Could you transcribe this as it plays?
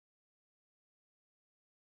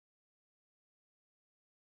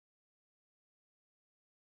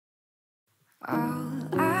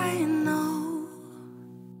All I know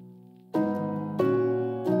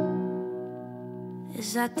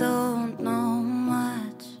is I don't know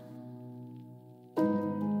much,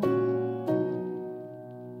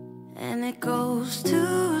 and it goes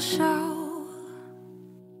to show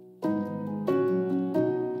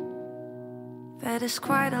that it's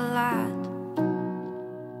quite a lot.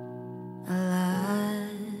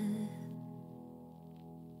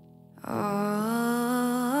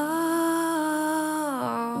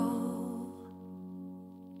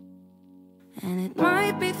 And it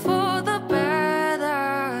might be for the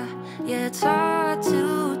better, yeah, it's hard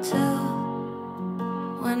to tell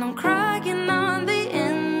when I'm crying on the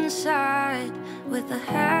inside with a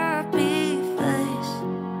happy face.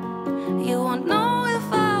 You won't know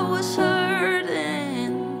if I was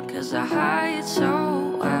hurting, 'cause I hide so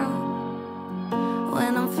well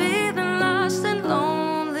when I'm feeling lost and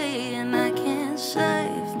lonely and I can't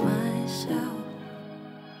save myself.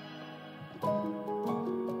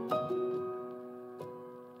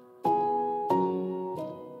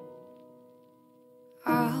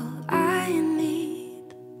 All I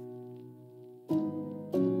need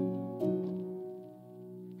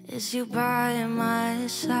is you by my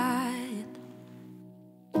side,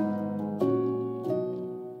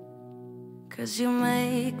 'cause you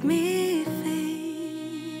make me feel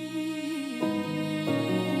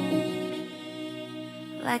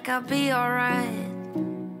like I'll be alright,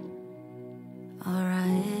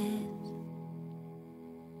 alright.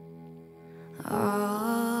 Oh.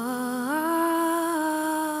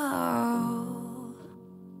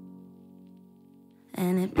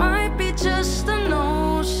 And it might be just a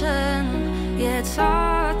notion, yeah, it's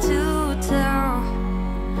hard to tell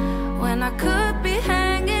when I could be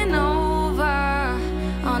hanging over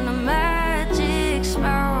on a magic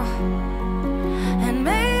spell. And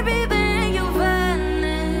maybe then you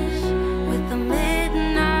vanish with the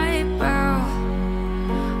midnight bell.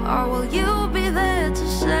 Or will you be there to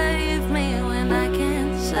save me when I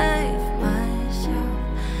can't save myself?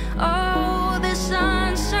 Oh, this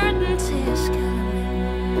uncertainty is killing me.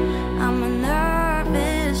 I'm a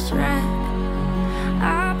nervous wreck.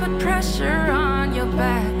 I put pressure on your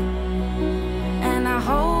back, and I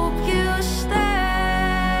hope you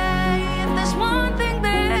stay. If there's one thing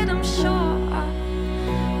that I'm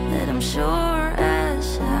sure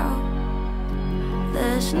as hell,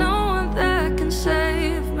 there's no one that can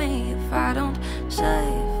save me if I don't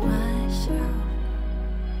save myself.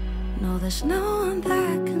 No, there's no one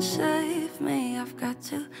that can save me. I've got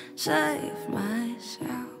to save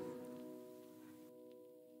myself.